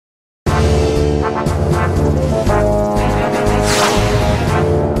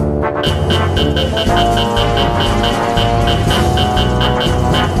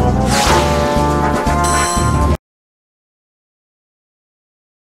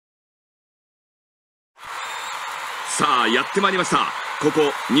さあやってまいりました。こ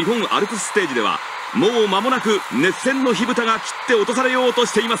こ日本アルプスステージではもう間もなく熱戦の火蓋が切って落とされようと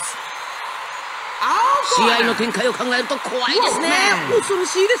しています。試合の展開を考えると怖いですね。恐ろ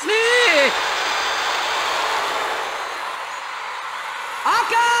しいですね。赤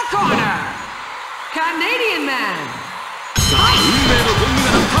コーナーカナディアンマン。さあ運命のゴングが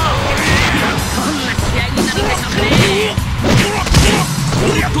鳴った。どんな試合になるんでしょうかね。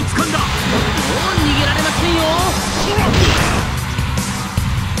やっと掴んだ。もう逃げられませんよ。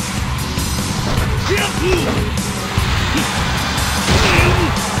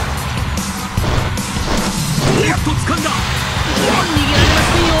やっと掴んだ。もう逃げられま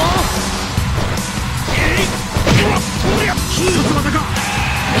せんよ。必殺技か。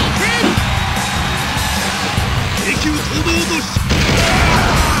永久逃亡落とし。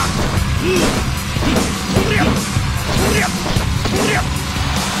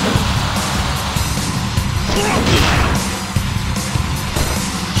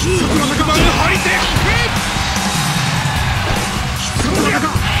キングマン張り手。必殺技か。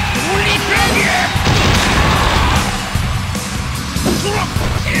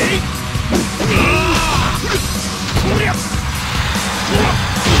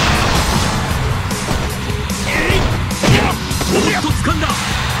やっと掴んだ。も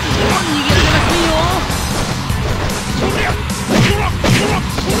う逃げられませんよ。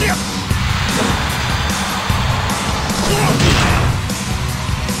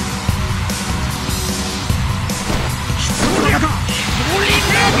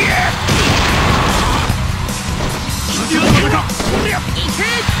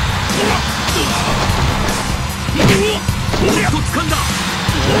やっと掴んだ。も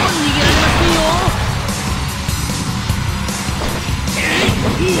う逃げられませんよ。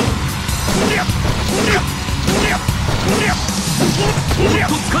やっ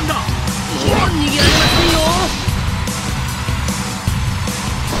と掴んだ。もう逃げられませんよ。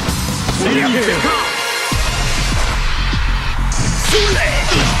ついにいけるか。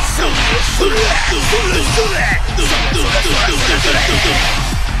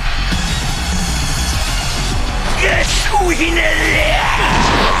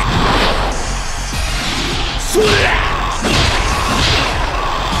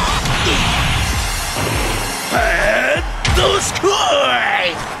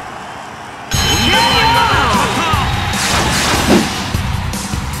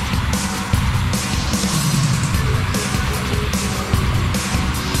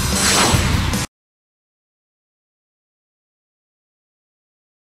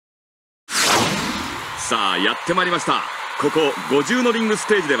さあやってまいりました。ここ50のリングス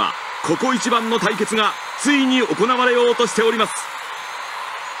テージではここ一番の対決がついに行われようとしております。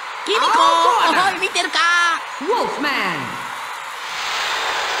キミコ、おい見てるか。Wolfman。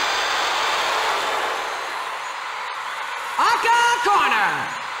赤コーナー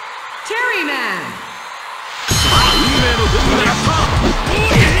テリーマン。さあ運命のゴングが鳴った。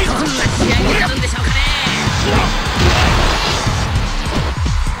どんな試合になるんでしょうかね。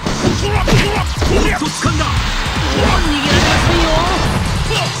やっと掴んだ。もう逃げられませんよ。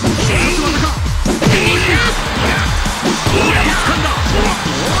必殺技か。やっと掴んだ。も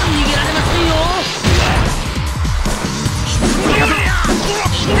う逃げられませんよ。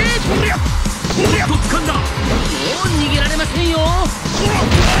やっと掴んだ。もう逃げられませんよ。こ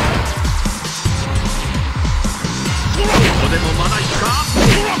こでもまだいくか。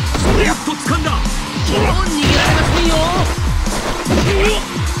やっと掴んだ。もう逃げられませんよ。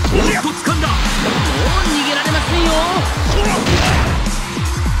やっと掴んだ。もう逃げられませんよ。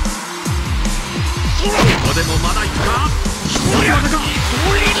ここでもまだいくか。必殺技か。こ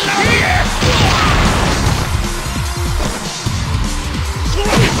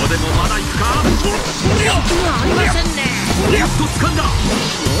こでもまだいくか。息がありませんね。やっと掴んだ。も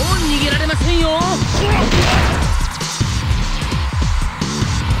う逃げられませんよ。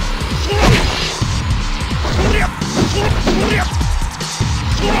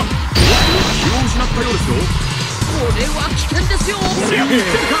気を失ったようですよ。これは危険ですよ。ついにいける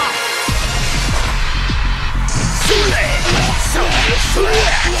か。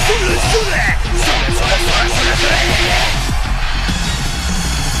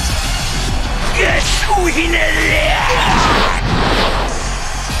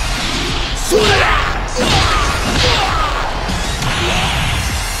とん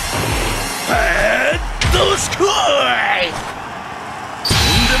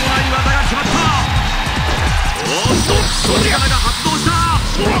でもない技が決まった。おっとそりが発動した。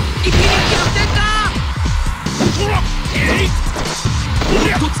一気に逆転か。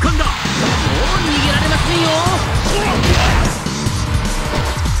やっと掴んだ。もう逃げられませんよ。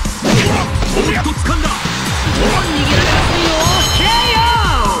やっと掴んだ。もう逃げられ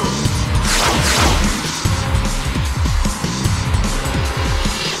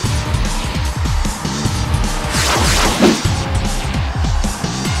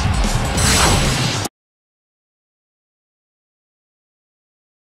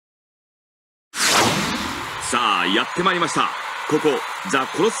やってまいりました。ここザ・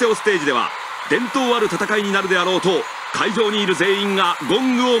コロッセオステージでは伝統ある戦いになるであろうと会場にいる全員がゴ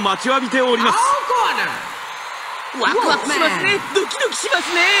ングを待ちわびております。ワクワクしますね。ドキドキしま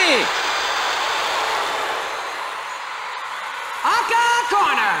すね。赤コ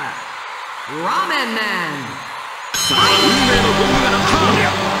ーナーラーメンマン。さあ運命のゴングが鳴った。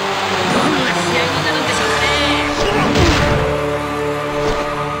どんな試合になるんでしょうかね。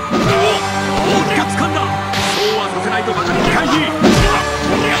大きく掴んだ。そうはさせないとばかりに回避。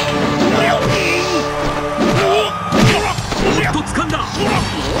おっと掴んだ。もう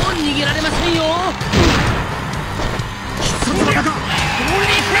逃げられませんよ。必殺技か。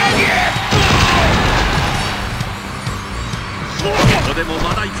ここでも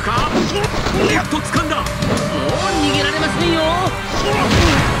まだ行くか。おっと掴んだ。もう逃げられませんよ。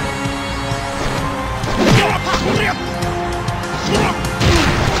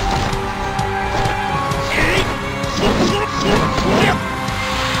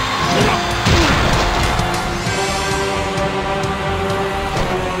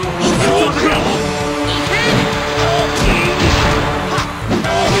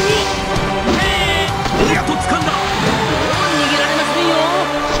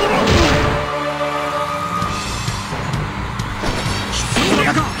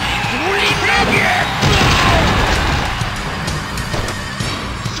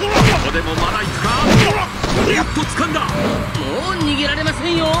でもまだ行くか。やっと掴んだ。もう逃げられませ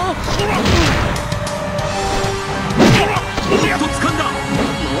んよ。やっと掴んだ。も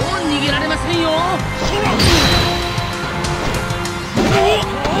う逃げられませんよ。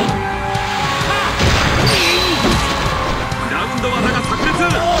グラウンド技が炸裂。グ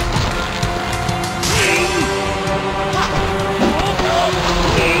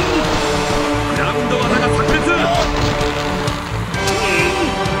ラウンド技が炸裂。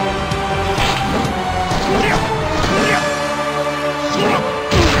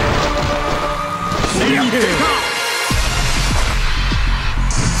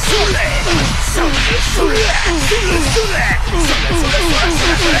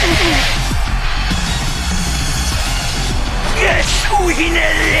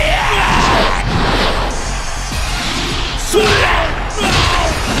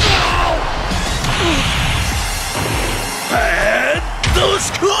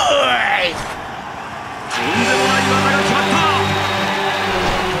とんでもない技が決まった。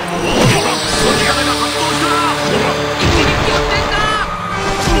ソニアメが発動した。一気に決まってんだ。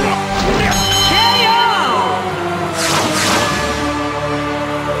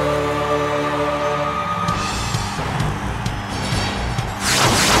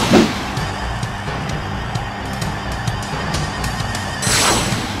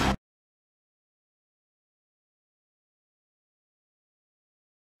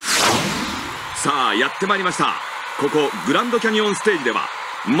さあやってまいりました。ここグランドキャニオンステージでは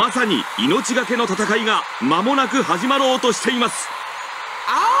まさに命がけの戦いが間もなく始まろうとしています。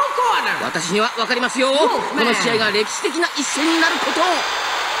私には分かりますよ。この試合が歴史的な一戦になること。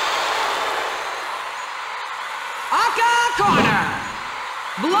赤コーナ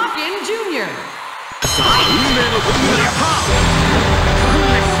ーブロッキンジュニア。さあ運命のゴングが鳴った。ど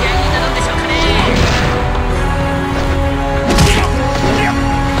んな試合になるんでしょうかね。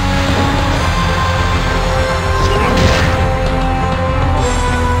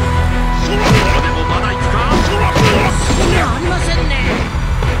ありませんね。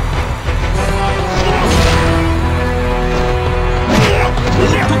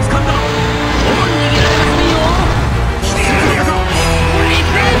やっと掴んだ。もう逃げられませんよ。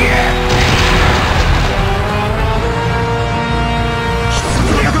必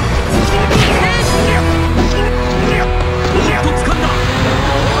殺技か。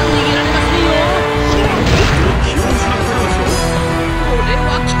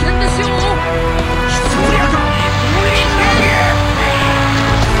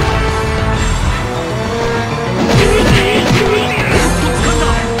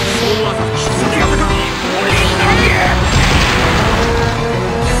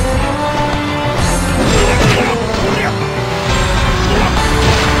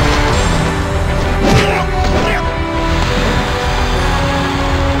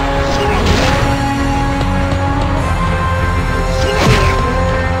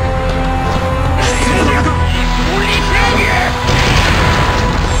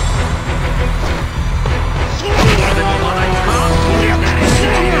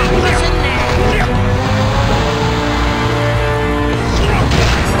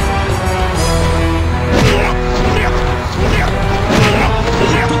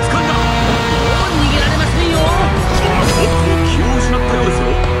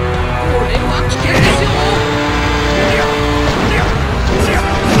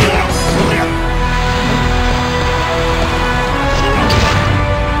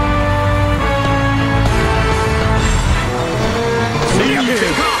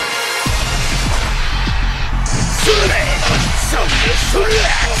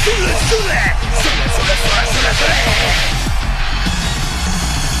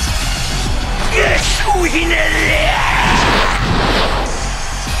消費ね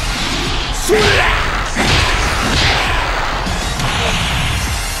そら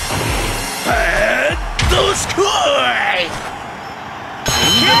どうすこい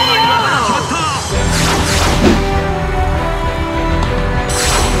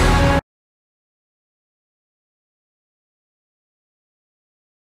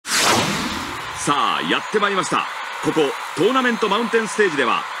さあやってまいりました。ここトーナメントマウンテンステージで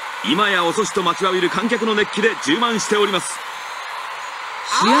は今や遅しと待ちわびる観客の熱気で充満しております。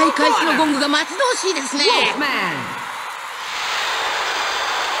試合開始のゴングが待ち遠しいですね。 Wolfman.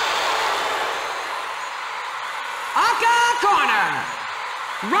 Aka corner.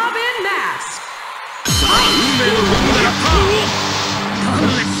 Robin Mask. さあ運命のゴングが鳴った。どん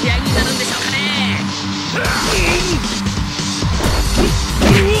な試合になるんでしょうかね。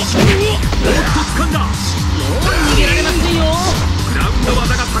おっと掴んだ。もう逃げられませんよ。グラウンド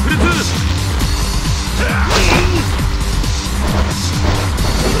技が炸裂。グ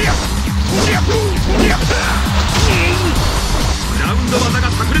ラウンド技が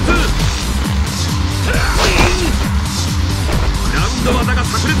炸裂。グラウンド技が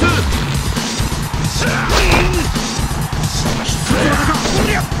炸裂。必殺技か。必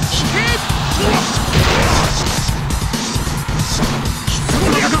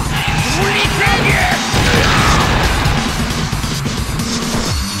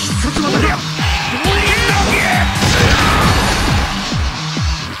殺技か。必殺技か。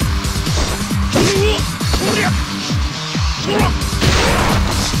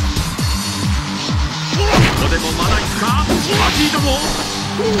ここでもまだ行くか。弾いたぞ。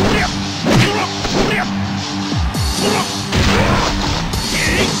こ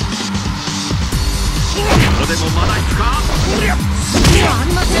こでもまだ行くか。隙はあ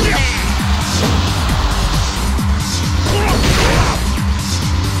りませんね。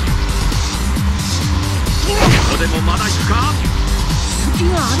ここでもまだ行くか。隙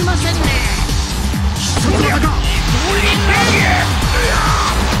はありませんね。必殺技か。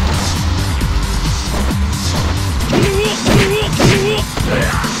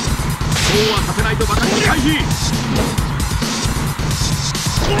そうはさせないとばかりに回避。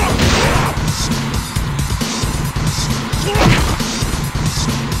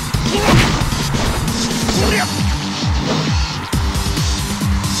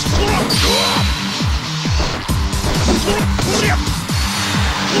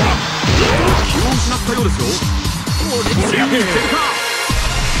気を失ったようですよ。これでいけるか。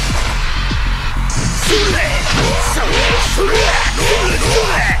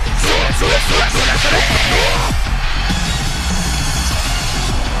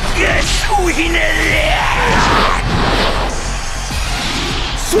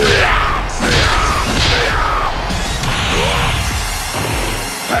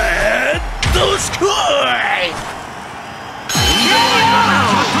どうすこい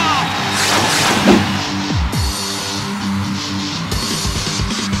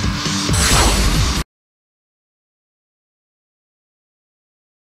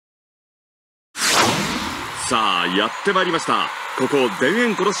さあやってまいりました。ここ田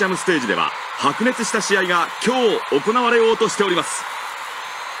園コロシアムステージでは白熱した試合が今日行われようとしております。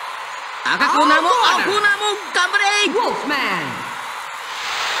赤コーナーも青コーナーも頑張れ。 Wolfman.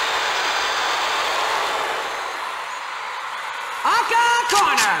 Aka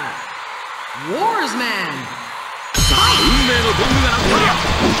corner. Warsman. さあ運命のゴングが鳴った。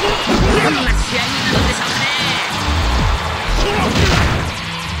どんな試合になるんでしょうかね。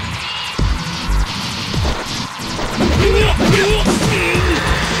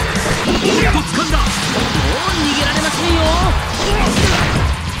おっと掴んだ。もう逃げられませんよ。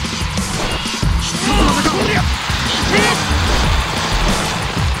必殺技か。こ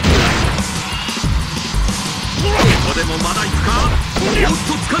こでもまだ行くか。おっ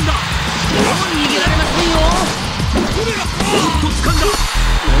と掴んだ。もう逃げられませんよ。おっと掴んだ。も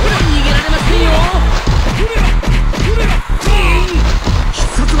う逃げられませんよ。必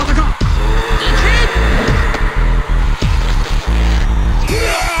殺技か。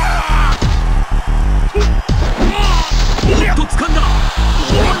おっと掴んだ。も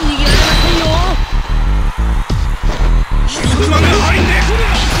う逃げられませんよ。必殺技が入んね。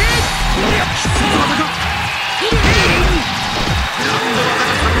必殺技か。グラウンド技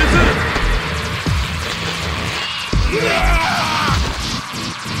が炸裂。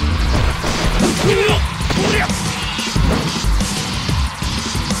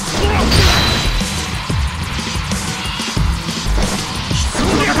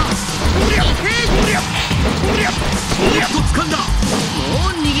掴んだ。も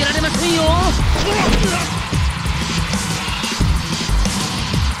う逃げられませんよ。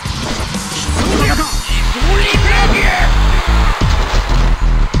必殺技か。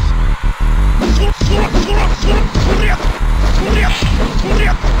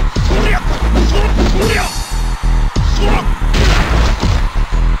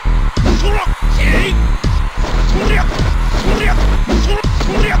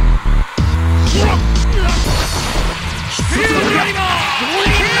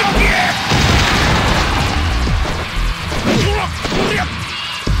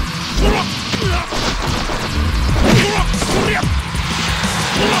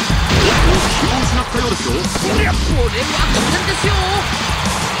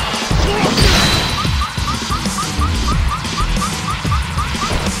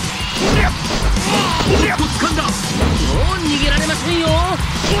れませんよ。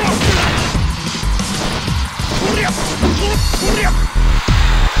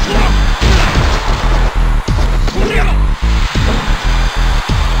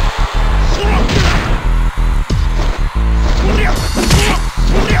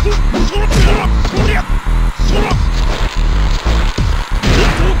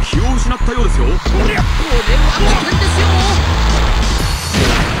気を失ったようですよ。これは危険ですよ。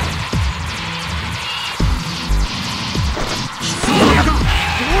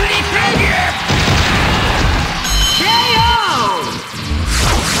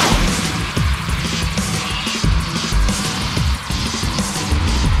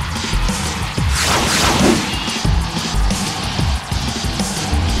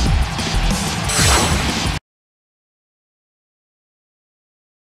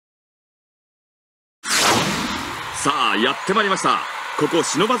さあやってまいりました。ここ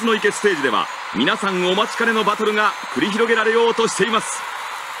不忍池ステージでは皆さんお待ちかねのバトルが繰り広げられようとしています。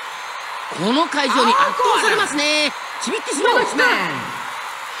この会場に圧倒されますね。ちびってしまいました。赤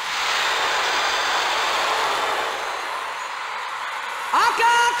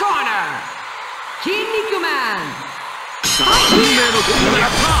コーナー、筋肉マン。さあ運命のゴングが鳴っ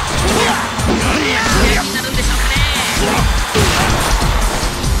た。何になるんでしょうかね。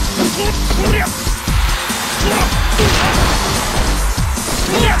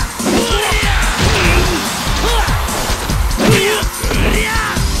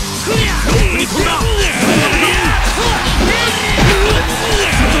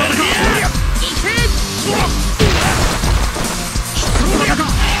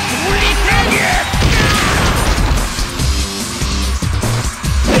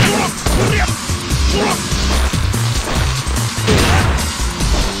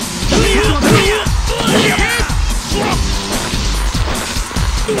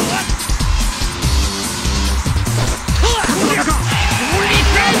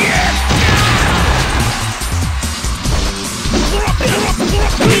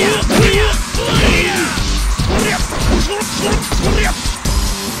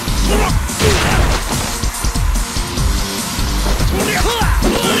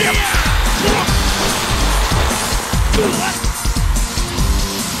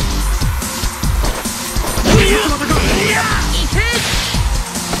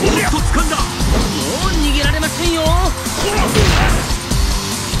掴んだ。もう逃げられませんよ。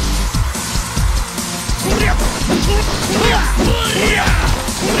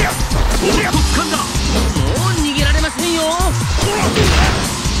掴んだ。